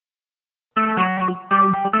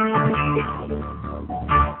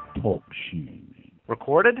Talk shoes.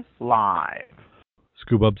 Recorded live.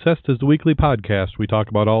 Scuba Obsessed is the weekly podcast. We talk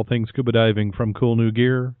about all things scuba diving, from cool new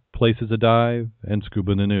gear, places to dive, and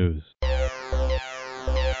scuba in the news.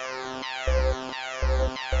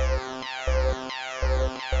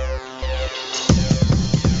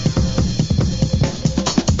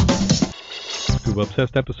 Scuba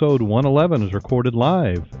Obsessed episode 111 is recorded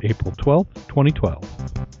live April 12th, 2012.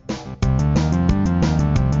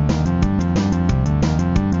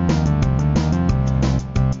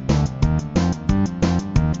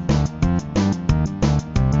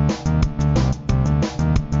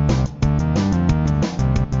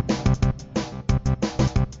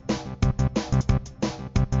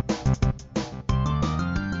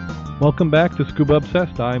 Welcome back to Scuba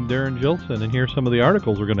Obsessed. I'm Darrin Gilson, and here's some of the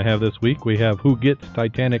articles we're going to have this week. We have Who Gets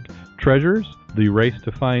Titanic Treasures, the race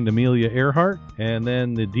to find Amelia Earhart, and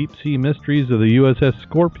then the deep sea mysteries of the USS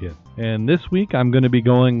Scorpion. And this week I'm going to be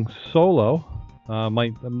going solo.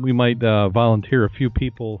 We might volunteer a few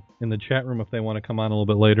people in the chat room if they want to come on a little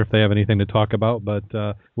bit later if they have anything to talk about. But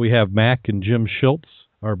we have Mac and Jim Schultz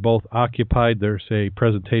are both occupied. There's a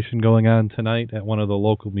presentation going on tonight at one of the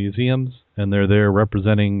local museums, and they're there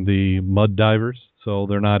representing the mud divers, so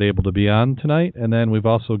they're not able to be on tonight. And then we've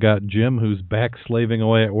also got Jim, who's back slaving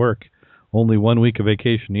away at work. Only 1 week of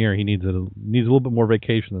vacation a year. He needs a little bit more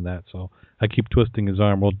vacation than that, so I keep twisting his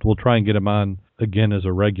arm. We'll try and get him on again as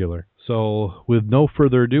a regular. So with no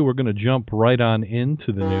further ado, we're going to jump right on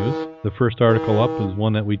into the news. The first article up is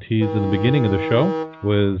one that we teased in the beginning of the show,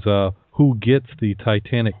 was Who Gets the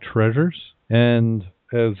Titanic Treasures? And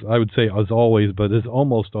as I would say, as always, but as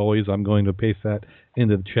almost always, I'm going to paste that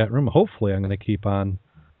into the chat room. Hopefully I'm going to keep on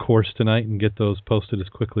course tonight and get those posted as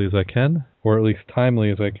quickly as I can, or at least timely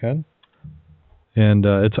as I can. And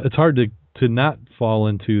it's hard to not fall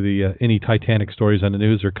into the any Titanic stories on the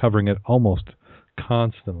news. They're covering it almost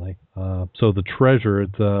constantly. So the treasure,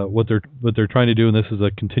 it's what they're trying to do, and this is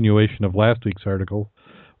a continuation of last week's article,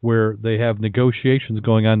 where they have negotiations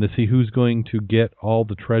going on to see who's going to get all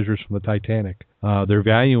the treasures from the Titanic. They're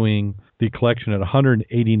valuing the collection at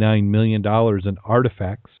 $189 million in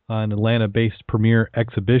artifacts. An Atlanta-based Premier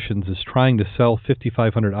Exhibitions is trying to sell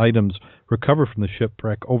 5,500 items recovered from the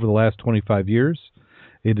shipwreck over the last 25 years.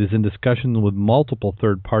 It is in discussion with multiple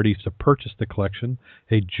third parties to purchase the collection.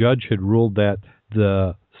 A judge had ruled that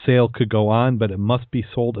the sale could go on, but it must be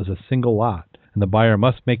sold as a single lot, and the buyer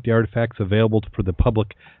must make the artifacts available for the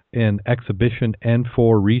public in exhibition and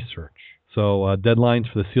for research. So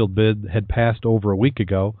deadlines for the sealed bid had passed over a week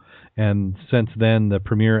ago, and since then the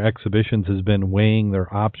Premier Exhibitions has been weighing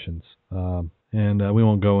their options. And we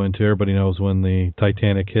won't go into, everybody knows when the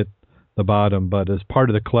Titanic hit the bottom, but as part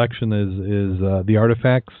of the collection is the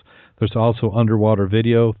artifacts. There's also underwater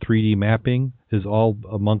video, 3D mapping is all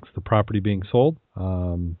amongst the property being sold.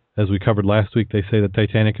 As we covered last week, they say the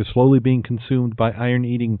Titanic is slowly being consumed by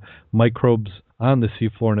iron-eating microbes on the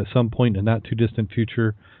seafloor, and at some point in a not-too-distant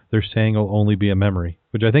future, they're saying it'll only be a memory,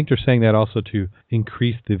 which I think they're saying that also to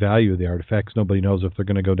increase the value of the artifacts. Nobody knows if they're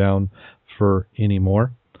going to go down for any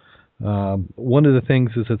more. One of the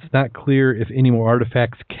things is it's not clear if any more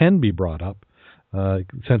artifacts can be brought up.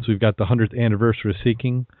 Since we've got the 100th anniversary of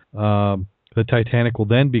sinking, the Titanic will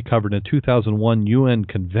then be covered in a 2001 UN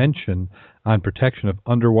Convention on Protection of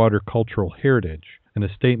Underwater Cultural Heritage. In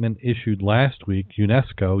a statement issued last week,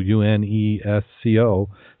 UNESCO, UNESCO,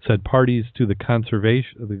 said parties to the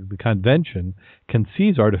convention can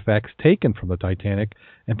seize artifacts taken from the Titanic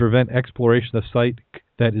and prevent exploration of site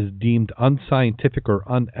that is deemed unscientific or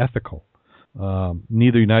unethical.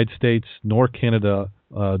 Neither the United States nor Canada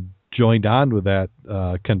joined on with that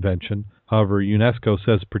convention. However, UNESCO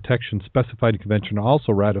says protections specified in the convention are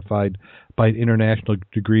also ratified by an international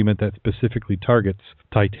agreement that specifically targets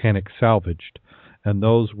Titanic salvaged. And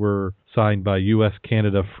those were signed by U.S.,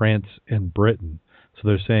 Canada, France, and Britain. So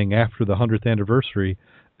they're saying after the 100th anniversary,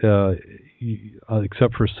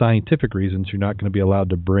 except for scientific reasons, you're not going to be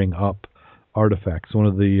allowed to bring up artifacts. One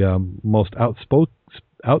of the most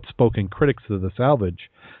outspoken critics of the salvage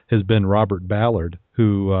has been Robert Ballard,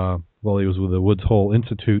 who, while he was with the Woods Hole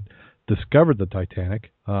Institute, discovered the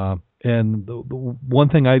Titanic. And the one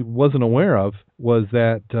thing I wasn't aware of was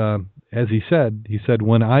that, as he said,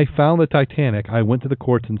 when I found the Titanic, I went to the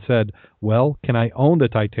courts and said, well, can I own the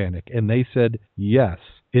Titanic? And they said, yes.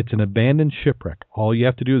 It's an abandoned shipwreck. All you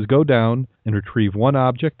have to do is go down and retrieve one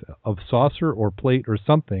object of saucer or plate or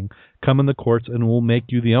something, come in the courts, and we'll make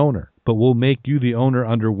you the owner. But we'll make you the owner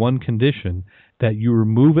under one condition, that you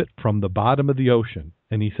remove it from the bottom of the ocean.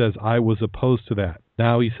 And he says, I was opposed to that.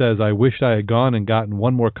 Now he says, I wished I had gone and gotten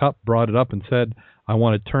one more cup, brought it up, and said, I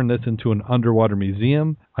want to turn this into an underwater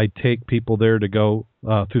museum. I take people there to go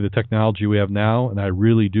through the technology we have now, and I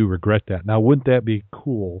really do regret that. Now, wouldn't that be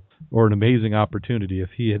cool or an amazing opportunity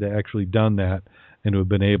if he had actually done that and have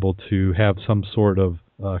been able to have some sort of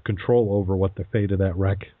control over what the fate of that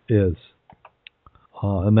wreck is?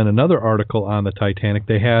 And then another article on the Titanic,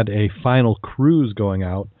 they had a final cruise going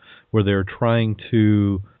out where they were trying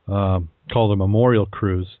to call the memorial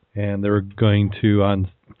cruise, and they were going to, on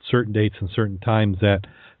certain dates and certain times that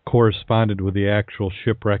corresponded with the actual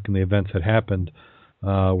shipwreck and the events that happened,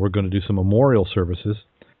 we're going to do some memorial services.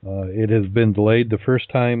 It has been delayed. The first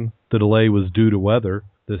time the delay was due to weather.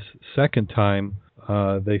 This second time,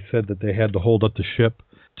 they said that they had to hold up the ship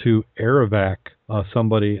to air evac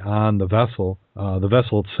somebody on the vessel. The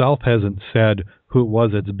vessel itself hasn't said who it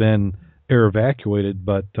was that's been air evacuated,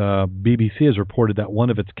 but BBC has reported that one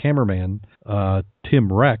of its cameramen,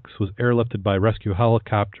 Tim Rex, was airlifted by a rescue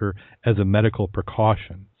helicopter as a medical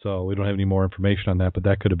precaution. So we don't have any more information on that, but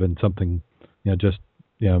that could have been something, you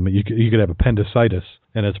could have appendicitis,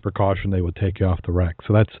 and as a precaution they would take you off the wreck.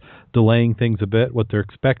 So that's delaying things a bit. What they're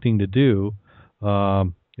expecting to do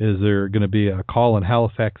is there going to be a call in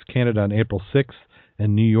Halifax, Canada on April 6th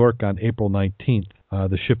and New York on April 19th.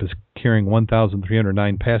 The ship is carrying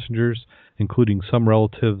 1,309 passengers, including some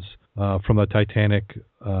relatives from the Titanic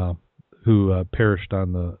who perished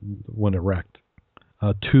when it wrecked.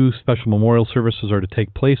 2 special memorial services are to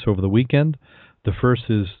take place over the weekend. The first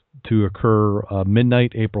is to occur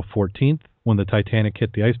midnight, April 14th, when the Titanic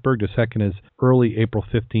hit the iceberg. The second is early April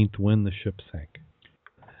 15th, when the ship sank.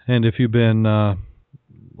 And if you've been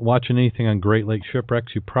watching anything on Great Lakes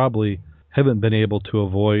shipwrecks, you probably haven't been able to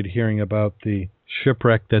avoid hearing about the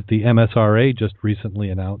shipwreck that the MSRA just recently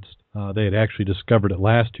announced. They had actually discovered it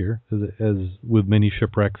last year. As with many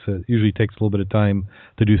shipwrecks, it usually takes a little bit of time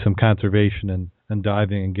to do some conservation and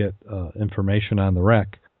diving and get information on the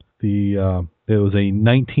wreck. There was a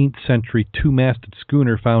 19th century 2-masted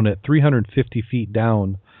schooner found at 350 feet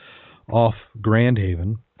down off Grand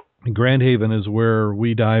Haven. And Grand Haven is where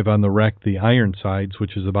we dive on the wreck, the Ironsides,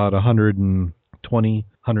 which is about 120,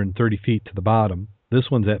 130 feet to the bottom.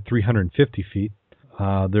 This one's at 350 feet.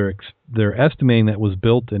 They're estimating that it was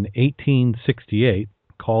built in 1868,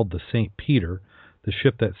 called the St. Peter, the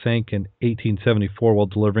ship that sank in 1874 while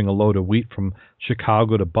delivering a load of wheat from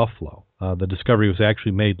Chicago to Buffalo. The discovery was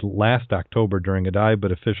actually made last October during a dive,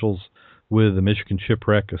 but officials with the Michigan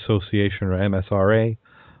Shipwreck Association, or MSRA,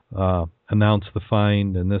 announced the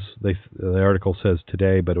find, and the article says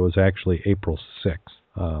today, but it was actually April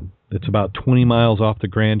 6th. It's about 20 miles off the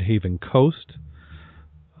Grand Haven coast,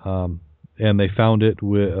 and they found it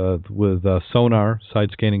with sonar,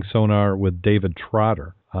 side-scanning sonar with David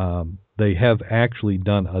Trotter. They have actually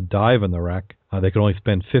done a dive in the wreck. They could only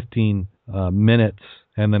spend 15 minutes,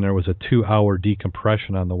 and then there was a 2-hour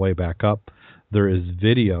decompression on the way back up. There is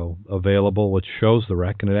video available which shows the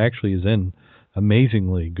wreck, and it actually is in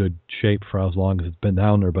amazingly good shape for as long as it's been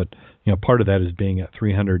down there. But part of that is being at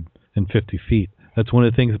 350 feet. That's one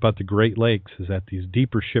of the things about the Great Lakes, is that these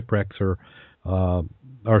deeper shipwrecks are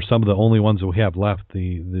some of the only ones that we have left.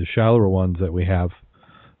 The shallower ones that we have,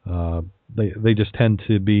 they just tend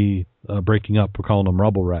to be breaking up. We're calling them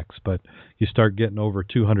rubble wrecks. But you start getting over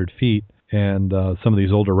 200 feet, and some of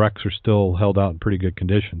these older wrecks are still held out in pretty good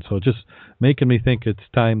condition. So it's just making me think it's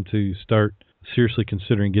time to start seriously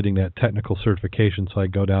considering getting that technical certification so I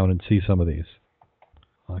go down and see some of these.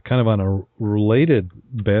 Kind of on a related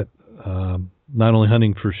bit, not only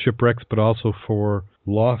hunting for shipwrecks but also for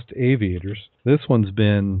lost aviators. This one's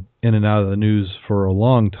been in and out of the news for a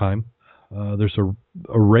long time. There's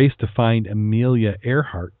a race to find Amelia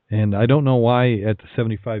Earhart, and I don't know why at the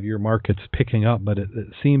 75-year mark it's picking up, but it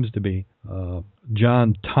seems to be.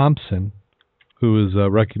 John Thompson, who is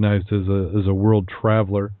recognized as a world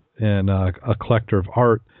traveler and a collector of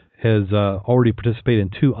art, has already participated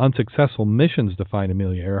in 2 unsuccessful missions to find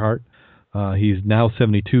Amelia Earhart. He's now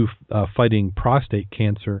 72, fighting prostate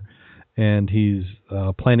cancer, and he's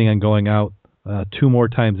planning on going out 2 more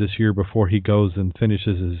times this year before he goes and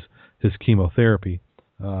finishes his chemotherapy.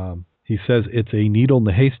 He says it's a needle in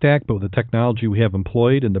the haystack, but with the technology we have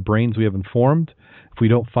employed and the brains we have informed, if we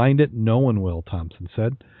don't find it, no one will, Thompson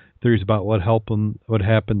said. Theories about what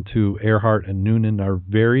happened to Earhart and Noonan are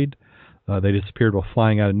varied. They disappeared while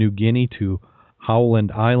flying out of New Guinea to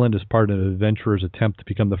Howland Island as part of an adventurer's attempt to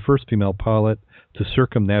become the first female pilot to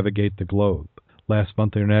circumnavigate the globe. Last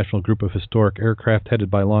month, the International Group of Historic Aircraft,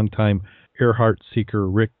 headed by longtime Earhart seeker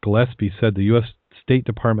Rick Gillespie, said the U.S. State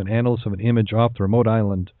Department analysts of an image off the remote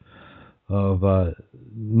island of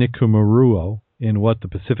Nikumaruo in what the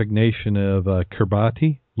Pacific nation of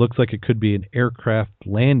Kiribati looks like it could be an aircraft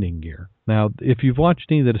landing gear. Now, if you've watched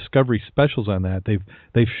any of the Discovery specials on that,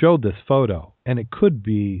 they've showed this photo, and it could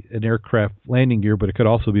be an aircraft landing gear, but it could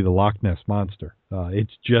also be the Loch Ness Monster.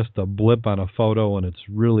 It's just a blip on a photo, and it's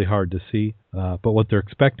really hard to see. But what they're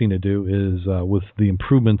expecting to do is, with the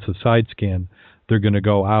improvements of side scan, they're going to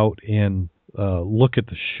go out and look at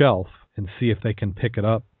the shelf and see if they can pick it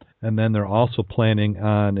up. And then they're also planning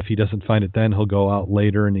on, if he doesn't find it then, he'll go out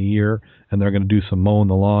later in the year, and they're going to do some mowing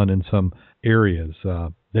the lawn in some areas.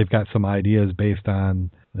 They've got some ideas based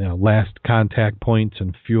on last contact points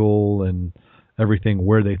and fuel and everything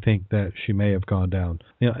where they think that she may have gone down.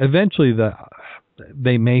 Eventually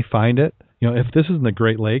they may find it. If this is in the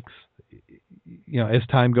Great Lakes, as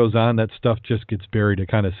time goes on, that stuff just gets buried. It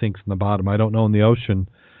kind of sinks in the bottom. I don't know in the ocean.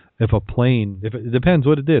 If a plane, it depends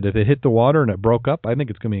what it did. If it hit the water and it broke up, I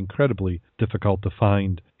think it's going to be incredibly difficult to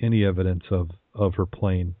find any evidence of her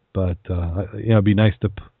plane. But it'd be nice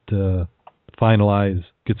to finalize,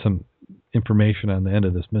 get some information on the end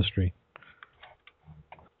of this mystery.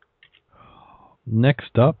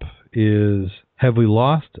 Next up is, have we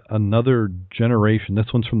lost another generation?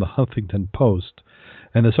 This one's from the Huffington Post,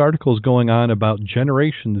 and this article is going on about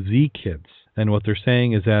Generation Z kids. And what they're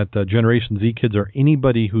saying is that Generation Z kids are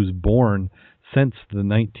anybody who's born since the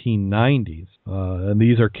 1990s. And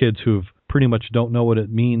these are kids who pretty much don't know what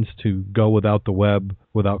it means to go without the web,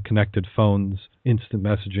 without connected phones, instant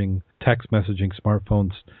messaging, text messaging,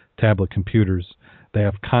 smartphones, tablet computers. They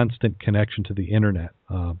have constant connection to the internet.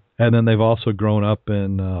 And then they've also grown up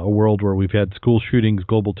in a world where we've had school shootings,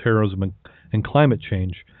 global terrorism, and climate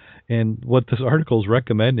change. And what this article is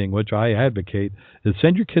recommending, which I advocate, is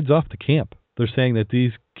send your kids off to camp. They're saying that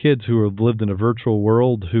these kids who have lived in a virtual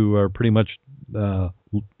world, who are pretty much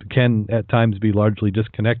can at times be largely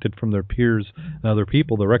disconnected from their peers and other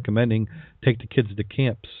people, they're recommending take the kids to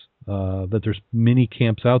camps, that there's many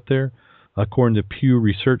camps out there. According to Pew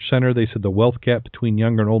Research Center, they said the wealth gap between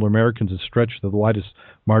younger and older Americans is stretched to the widest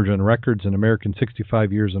margin on records, and Americans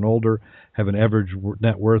 65 years and older have an average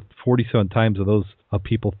net worth 47 times of those of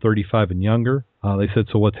people 35 and younger. They said,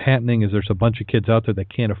 so what's happening is there's a bunch of kids out there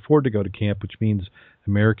that can't afford to go to camp, which means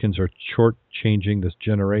Americans are shortchanging this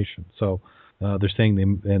generation. So they're saying,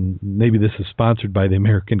 and maybe this is sponsored by the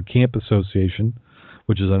American Camp Association,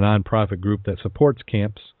 which is a nonprofit group that supports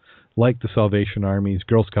camps like the Salvation Armies,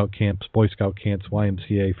 Girl Scout camps, Boy Scout camps,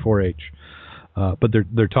 YMCA, 4-H. But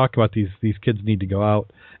they're talking about these kids need to go out.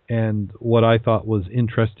 And what I thought was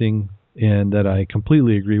interesting and that I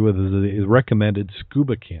completely agree with is recommended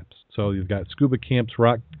scuba camps. So you've got scuba camps,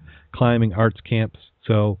 rock climbing, arts camps.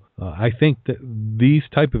 So I think that these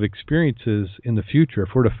type of experiences in the future, if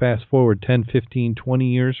we're to fast forward 10, 15, 20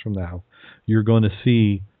 years from now, you're going to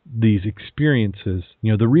see these experiences,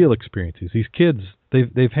 the real experiences. These kids, they're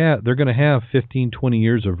going to have 15, 20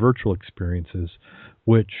 years of virtual experiences,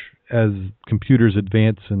 which as computers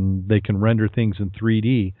advance and they can render things in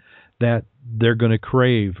 3D, that they're going to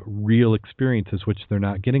crave real experiences, which they're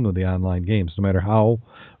not getting with the online games, no matter how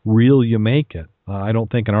real you make it. I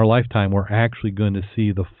don't think in our lifetime we're actually going to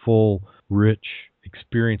see the full, rich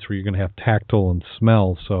experience where you're going to have tactile and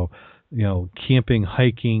smell. So, camping,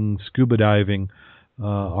 hiking, scuba diving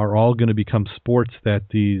are all going to become sports that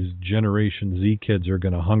these Generation Z kids are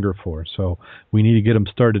going to hunger for. So we need to get them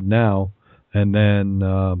started now, and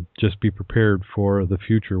then just be prepared for the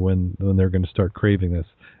future when they're going to start craving this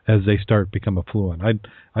as they start become affluent.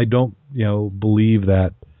 I don't believe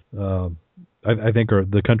that. I think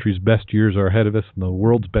the country's best years are ahead of us, and the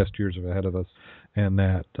world's best years are ahead of us, and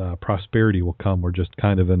that prosperity will come. We're just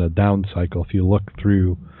kind of in a down cycle. If you look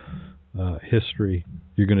through history,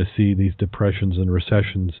 you're going to see these depressions and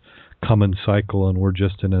recessions come and cycle, and we're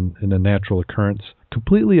just in a natural occurrence,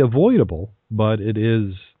 completely avoidable, but it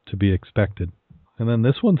is to be expected. And then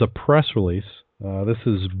this one's a press release. This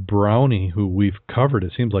is Brownie, who we've covered.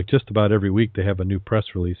 It seems like just about every week they have a new press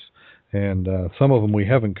release, and some of them we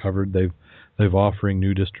haven't covered. They've offering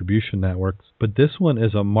new distribution networks, but this one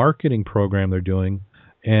is a marketing program they're doing,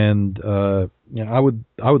 and I would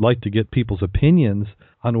like to get people's opinions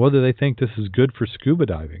on whether they think this is good for scuba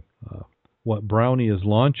diving. What Brownie is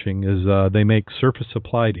launching is they make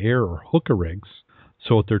surface-applied air or hookah rigs.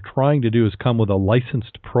 So what they're trying to do is come with a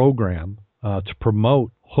licensed program to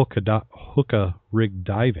promote hookah rig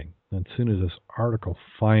diving. And as soon as this article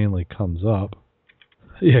finally comes up,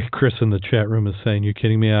 yeah, Chris in the chat room is saying, "You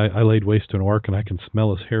kidding me? I laid waste to work and I can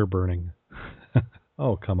smell his hair burning."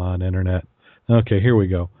 Oh, come on, Internet. Okay, here we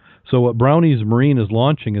go. So what Brownie's Marine is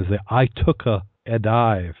launching is the I Took a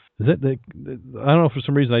Dive. Is it I don't know, for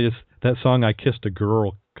some reason that song "I Kissed a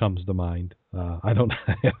Girl" comes to mind. I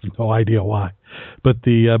have no idea why. But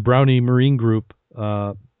the Brownie Marine Group,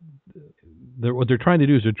 what they're trying to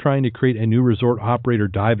do is they're trying to create a new resort operator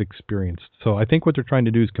dive experience. So I think what they're trying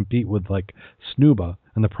to do is compete with like Snuba,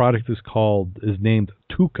 and the product is named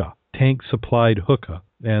Tuca, Tank Supplied Hookah,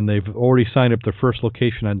 and they've already signed up their first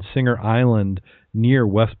location on Singer Island near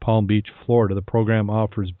West Palm Beach, Florida. The program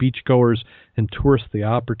offers beachgoers and tourists the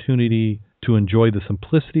opportunity to enjoy the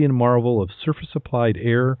simplicity and marvel of surface-applied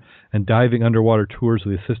air and diving underwater tours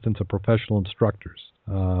with the assistance of professional instructors.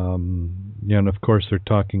 And of course, they're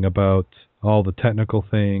talking about all the technical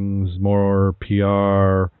things, more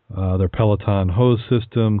PR, their Peloton hose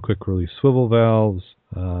system, quick-release swivel valves.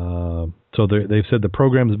 So they've said the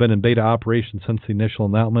program has been in beta operation since the initial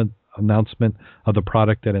announcement of the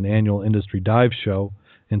product at an annual industry dive show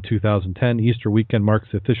in 2010. Easter weekend marks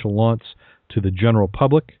the official launch to the general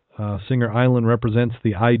public. Singer Island represents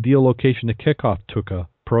the ideal location to kick off Tuca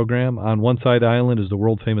program. On one side of the island is the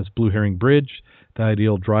world-famous Blue Herring Bridge, the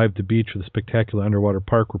ideal drive to beach with a spectacular underwater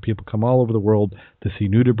park where people come all over the world to see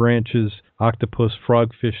nudibranches, octopus,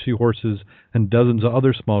 frogfish, seahorses, and dozens of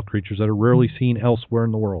other small creatures that are rarely seen elsewhere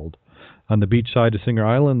in the world. On the beach side of Singer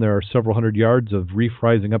Island, there are several hundred yards of reef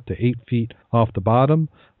rising up to 8 feet off the bottom,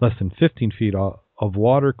 less than 15 feet of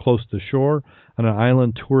water close to shore. On an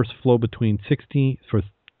island, tourists flow between 6,000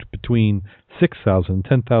 and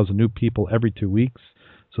 10,000 new people every 2 weeks.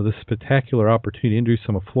 So this spectacular opportunity to introduce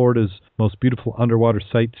some of Florida's most beautiful underwater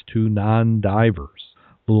sites to non-divers.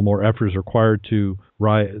 A little more effort is required to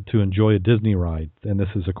enjoy a Disney ride, and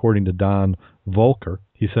this is according to Don Volker.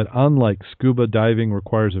 He said, unlike scuba diving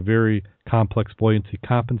requires a very complex buoyancy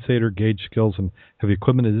compensator, gauge skills, and heavy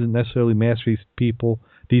equipment, it isn't necessarily master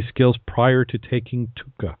these skills prior to taking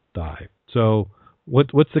Tuca dive. So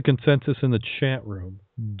what's the consensus in the chat room?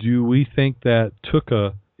 Do we think that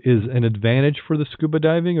Tuca is an advantage for the scuba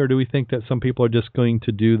diving, or do we think that some people are just going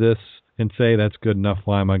to do this and say that's good enough,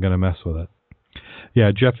 why am I going to mess with it?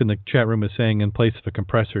 Yeah, Jeff in the chat room is saying in place of a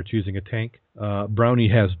compressor, it's using a tank. Brownie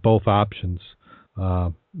has both options,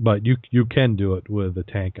 but you can do it with a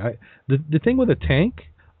tank. The thing with a tank,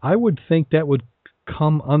 I would think that would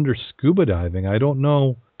come under scuba diving. I don't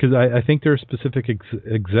know, because I think there are specific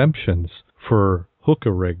exemptions for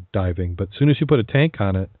hookah rig diving, but as soon as you put a tank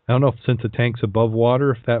on it, I don't know if since the tank's above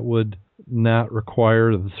water, if that would not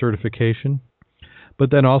require the certification.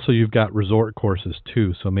 But then also you've got resort courses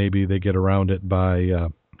too, so maybe they get around it by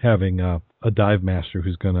having a dive master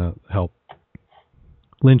who's going to help.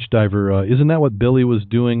 Lynch diver, isn't that what Billy was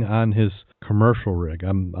doing on his commercial rig?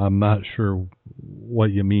 I'm not sure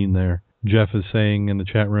what you mean there. Jeff is saying in the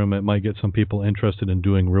chat room it might get some people interested in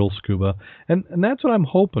doing real scuba, and that's what I'm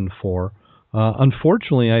hoping for.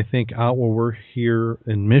 Unfortunately, I think out where we're here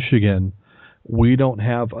in Michigan, we don't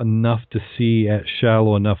have enough to see at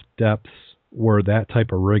shallow enough depths where that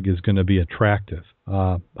type of rig is going to be attractive.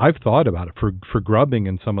 I've thought about it for grubbing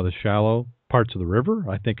in some of the shallow parts of the river.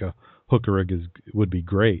 I think a hooker rig would be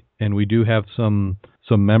great, and we do have some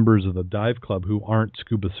members of the dive club who aren't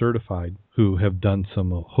scuba certified who have done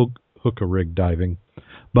some hooker rig diving.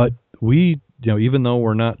 But we, even though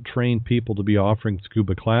we're not trained people to be offering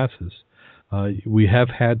scuba classes, we have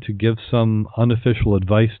had to give some unofficial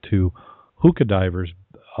advice to hookah divers.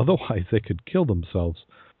 Otherwise, they could kill themselves.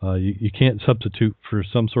 You can't substitute for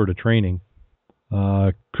some sort of training.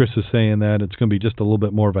 Chris is saying that it's going to be just a little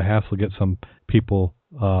bit more of a hassle to get some people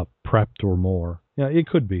prepped or more. Yeah, it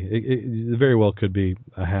could be. It very well could be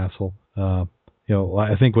a hassle.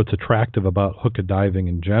 I think what's attractive about hookah diving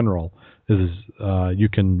in general is you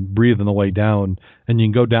can breathe on the way down, and you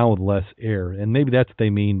can go down with less air. And maybe that's what they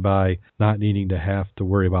mean by not needing to have to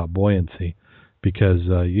worry about buoyancy, because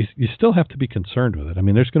you still have to be concerned with it. I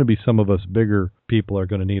mean, there's going to be some of us bigger people are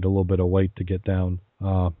going to need a little bit of weight to get down.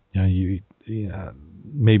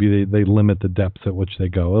 Maybe they limit the depths at which they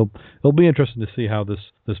go. It'll be interesting to see how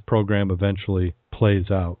this program eventually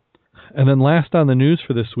plays out. And then last on the news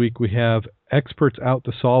for this week, we have experts out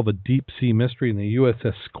to solve a deep-sea mystery in the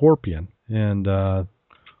USS Scorpion. And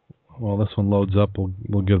while this one loads up,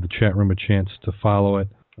 we'll give the chat room a chance to follow it.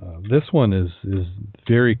 This one is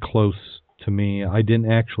very close to me. I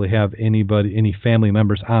didn't actually have any family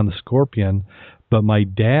members on the Scorpion, but my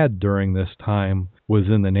dad during this time was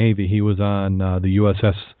in the Navy. He was on the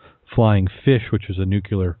USS Flying Fish, which is a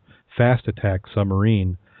nuclear fast attack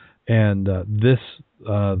submarine. And the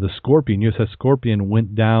Scorpion, USS Scorpion,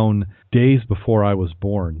 went down days before I was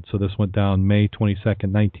born. So this went down May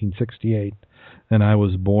 22nd, 1968, and I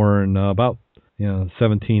was born about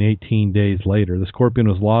 17, 18 days later. The Scorpion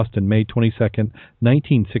was lost on May 22nd,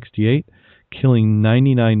 1968, killing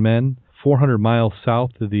 99 men, 400 miles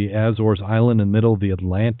south of the Azores Island in the middle of the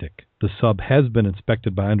Atlantic. The sub has been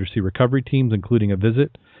inspected by undersea recovery teams, including a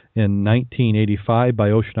visit in 1985 by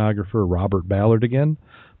oceanographer Robert Ballard again,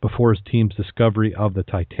 before his team's discovery of the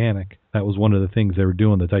Titanic. That was one of the things they were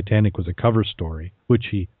doing. The Titanic was a cover story, which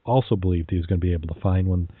he also believed he was going to be able to find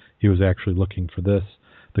when he was actually looking for this.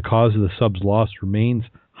 The cause of the sub's loss remains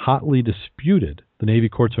hotly disputed. The Navy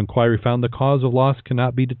Courts of Inquiry found the cause of loss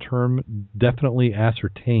cannot be definitely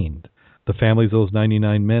ascertained. The families of those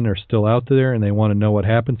 99 men are still out there, and they want to know what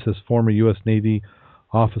happened, says former U.S. Navy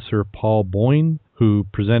officer Paul Boyne, who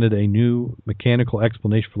presented a new mechanical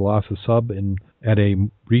explanation for the loss of the sub at a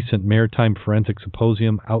recent Maritime Forensic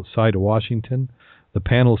Symposium outside of Washington. The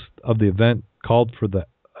panelists of the event called for the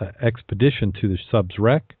expedition to the sub's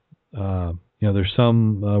wreck. There's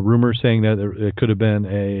some rumors saying that it could have been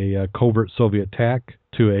a covert Soviet attack,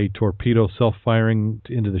 to a torpedo self-firing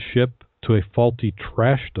into the ship, to a faulty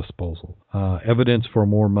trash disposal. Evidence for a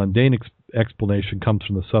more mundane explanation comes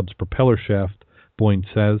from the sub's propeller shaft, Boyne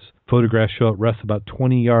says. Photographs show it rests about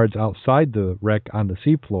 20 yards outside the wreck on the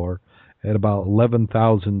seafloor at about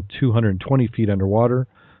 11,220 feet underwater.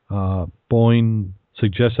 Boyne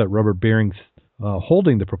suggests that rubber bearings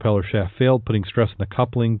holding the propeller shaft failed, putting stress on the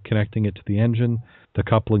coupling, connecting it to the engine. The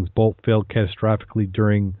coupling's bolt failed catastrophically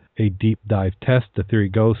during a deep dive test. The theory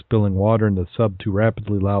goes, spilling water in the sub too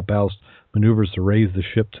rapidly allowed ballast maneuvers to raise the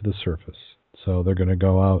ship to the surface. So they're going to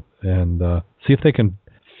go out and see if they can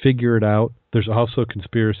figure it out. There's also a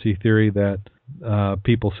conspiracy theory that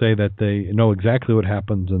people say that they know exactly what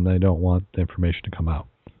happens and they don't want the information to come out.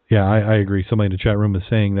 Yeah, I agree. Somebody in the chat room is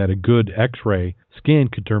saying that a good X-ray scan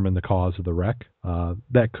could determine the cause of the wreck.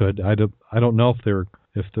 That could. I don't know if they're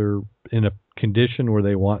in a condition where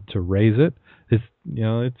they want to raise it. It's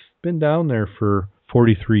been down there for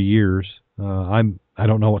 43 years. I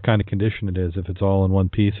don't know what kind of condition it is. If it's all in one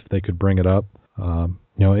piece, if they could bring it up.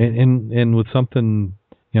 And with something,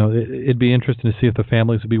 it'd be interesting to see if the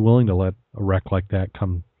families would be willing to let a wreck like that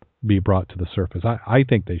be brought to the surface. I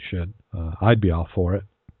think they should. I'd be all for it.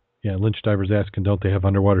 Yeah, Lynch Diver's asking, don't they have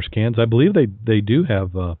underwater scans? I believe they do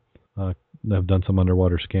have done some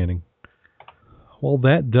underwater scanning. Well,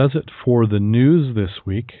 that does it for the news this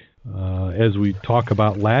week. As we talk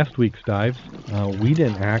about last week's dives, we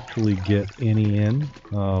didn't actually get any in.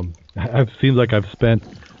 It seems like I've spent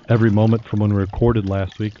every moment from when we recorded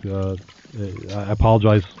last week. I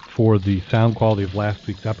apologize for the sound quality of last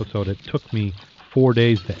week's episode. It took me 4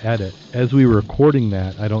 days to edit. As we were recording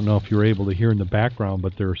that, I don't know if you were able to hear in the background,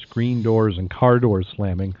 but there are screen doors and car doors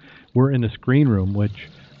slamming. We're in the screen room, which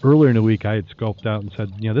earlier in the week I had scoped out and said,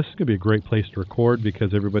 this is going to be a great place to record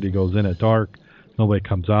because everybody goes in at dark. Nobody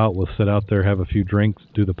comes out. We'll sit out there, have a few drinks,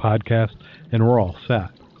 do the podcast, and we're all set.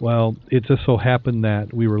 Well, it just so happened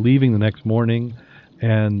that we were leaving the next morning,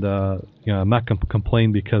 and I'm not going to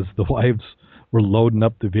complain because the wives were loading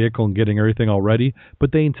up the vehicle and getting everything all ready,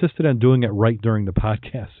 but they insisted on doing it right during the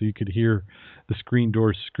podcast, so you could hear the screen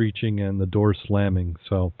doors screeching and the doors slamming.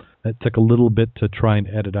 So it took a little bit to try and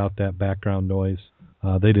edit out that background noise.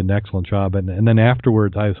 They did an excellent job, and then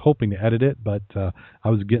afterwards I was hoping to edit it, but I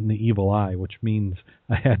was getting the evil eye, which means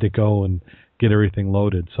I had to go and get everything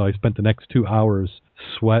loaded. So I spent the next 2 hours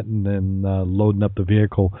sweating and loading up the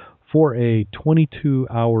vehicle for a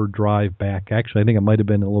 22-hour drive back. Actually, I think it might have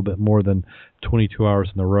been a little bit more than 22 hours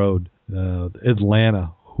on the road.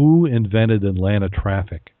 Atlanta. Who invented Atlanta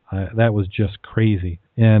traffic? That was just crazy.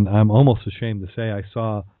 And I'm almost ashamed to say I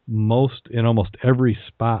saw in almost every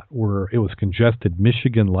spot where it was congested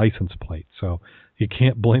Michigan license plate. So you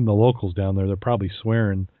can't blame the locals down there. They're probably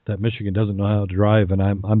swearing that Michigan doesn't know how to drive, and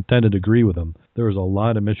I'm tended to agree with them. There was a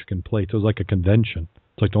lot of Michigan plates. It was like a convention.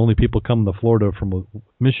 It's like the only people coming to Florida from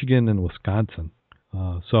Michigan and Wisconsin.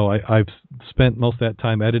 So I've spent most of that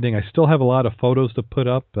time editing. I still have a lot of photos to put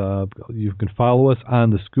up. You can follow us on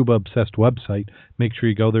the Scuba Obsessed website. Make sure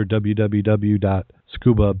you go there,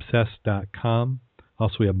 www.scubaobsessed.com.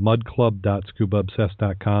 Also, we have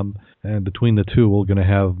mudclub.scubaobsessed.com, and between the two, we're going to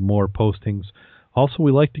have more postings. Also,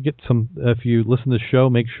 we like to get some, if you listen to the show,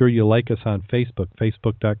 make sure you like us on Facebook,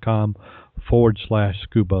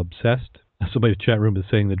 facebook.com/scubaobsessed. Somebody in the chat room is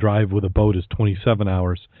saying the drive with a boat is 27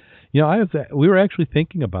 hours. We were actually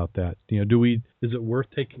thinking about that. Is it worth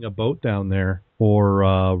taking a boat down there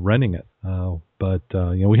or renting it? But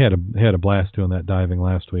we had a blast doing that diving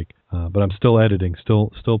last week. But I'm still editing,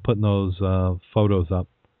 still putting those photos up.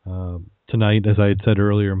 Tonight, as I had said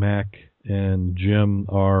earlier, Mac and Jim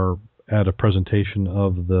are at a presentation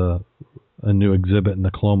of a new exhibit in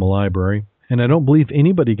the Coloma Library. And I don't believe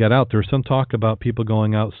anybody got out. There was some talk about people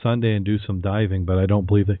going out Sunday and do some diving, but I don't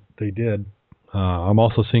believe they did. I'm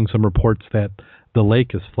also seeing some reports that the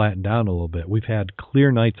lake has flattened down a little bit. We've had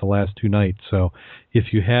clear nights the last 2 nights, so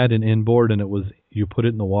if you had an inboard and you put it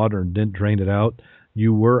in the water and didn't drain it out,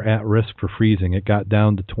 you were at risk for freezing. It got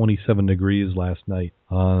down to 27 degrees last night.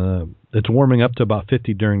 It's warming up to about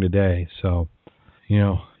 50 during the day, so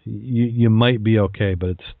you might be okay, but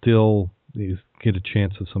it's still, you get a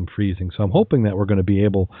chance of some freezing. So I'm hoping that we're going to be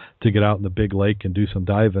able to get out in the big lake and do some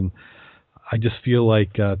diving. I just feel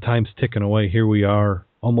like time's ticking away. Here we are,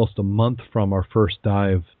 almost a month from our first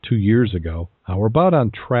dive 2 years ago. We're about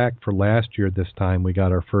on track for last year this time. We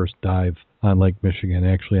got our first dive on Lake Michigan,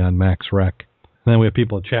 actually on Max Rec. And then we have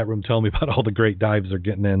people in the chat room telling me about all the great dives they're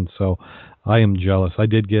getting in, so I am jealous. I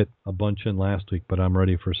did get a bunch in last week, but I'm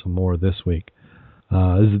ready for some more this week.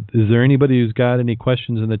 Is there anybody who's got any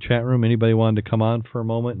questions in the chat room? Anybody wanted to come on for a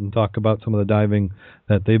moment and talk about some of the diving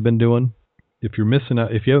that they've been doing? If you're missing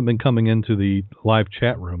out, if you haven't been coming into the live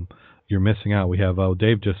chat room, you're missing out. We have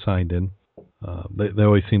Dave just signed in. They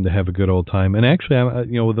always seem to have a good old time. And actually,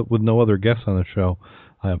 with no other guests on the show,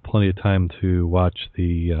 I have plenty of time to watch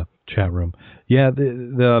the chat room. Yeah,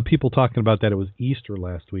 the people talking about that it was Easter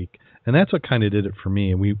last week, and that's what kind of did it for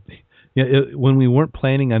me. And when we weren't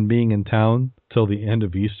planning on being in town till the end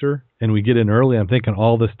of Easter, and we get in early, I'm thinking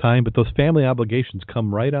all this time, but those family obligations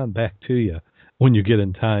come right on back to you when you get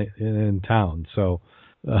in town. So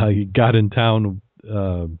you got in town.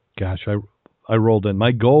 I rolled in.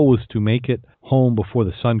 My goal was to make it home before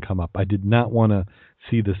the sun come up. I did not want to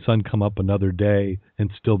see the sun come up another day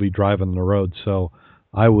and still be driving on the road. So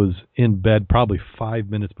I was in bed probably 5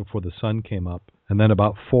 minutes before the sun came up. And then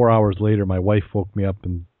about 4 hours later, my wife woke me up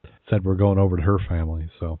and said we're going over to her family.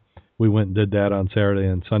 So we went and did that on Saturday,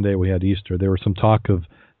 and Sunday we had Easter. There was some talk of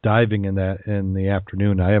diving in the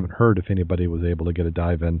afternoon. I haven't heard if anybody was able to get a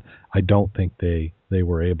dive in. I don't think they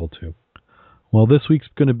were able to. Well, this week's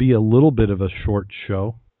going to be a little bit of a short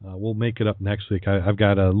show. We'll make it up next week. I've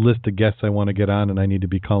got a list of guests I want to get on, and I need to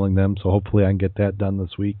be calling them, so hopefully I can get that done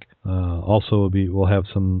this week. Also, we'll have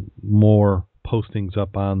some more postings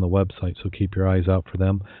up on the website, so keep your eyes out for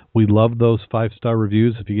them. We love those 5-star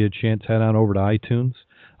reviews. If you get a chance, head on over to iTunes.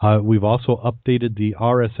 We've also updated the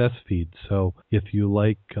RSS feed, so if you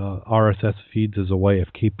like RSS feeds as a way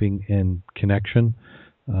of keeping in connection,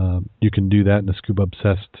 you can do that in the Scuba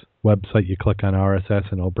Obsessed website. You click on RSS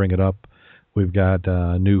and it'll bring it up. We've got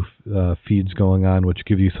new feeds going on, which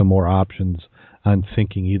give you some more options on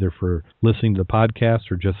syncing, either for listening to the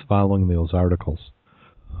podcast or just following those articles.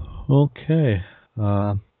 Okay.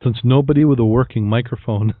 Since nobody with a working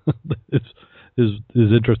microphone is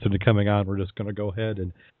interested in coming on, we're just going to go ahead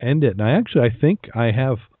and end it. And I think I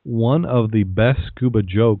have one of the best scuba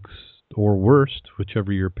jokes, or worst,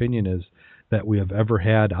 whichever your opinion is, that we have ever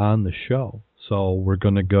had on the show. So we're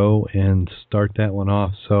going to go and start that one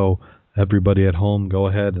off. So everybody at home, go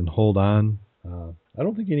ahead and hold on. I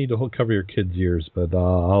don't think you need to cover your kids' ears, but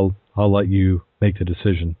I'll let you make the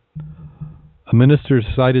decision. A minister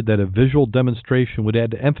decided that a visual demonstration would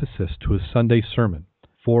add emphasis to his Sunday sermon.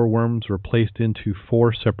 4 worms were placed into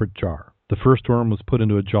 4 separate jars. The first worm was put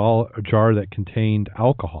into a jar that contained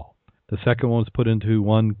alcohol. The second one was put into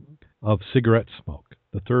one of cigarette smoke.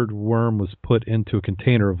 The third worm was put into a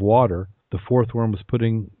container of water. The fourth worm was put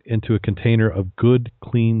into a container of good,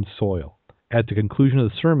 clean soil. At the conclusion of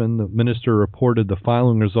the sermon, the minister reported the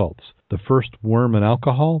following results. The first worm in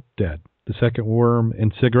alcohol, dead. The second worm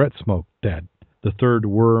in cigarette smoke, dead. The third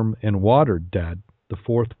worm in water, dead. The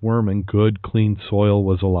fourth worm in good, clean soil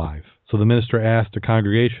was alive. So the minister asked the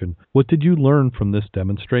congregation, "What did you learn from this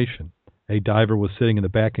demonstration?" A diver was sitting in the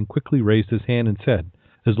back and quickly raised his hand and said,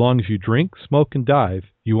 "As long as you drink, smoke, and dive,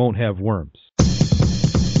 you won't have worms."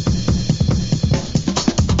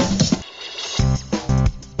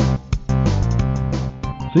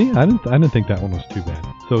 See, I didn't think that one was too bad.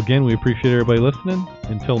 So again, we appreciate everybody listening.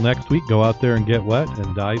 Until next week, go out there and get wet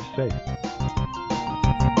and dive safe.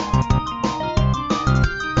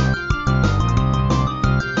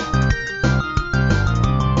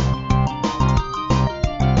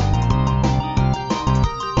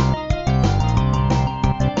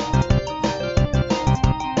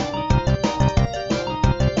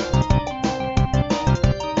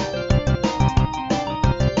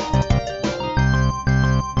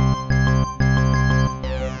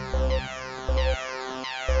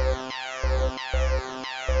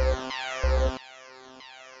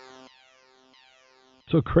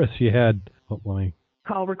 So, Chris, you had... let me...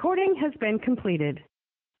 Call recording has been completed.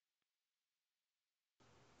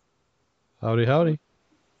 Howdy, howdy.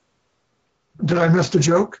 Did I miss the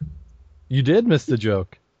joke? You did miss the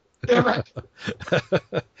joke. Damn it.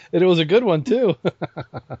 And it was a good one, too.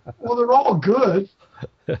 Well, they're all good.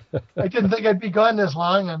 I didn't think I'd be gone this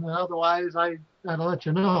long, and otherwise I'd let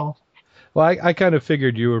you know. Well, I kind of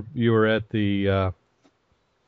figured you were at the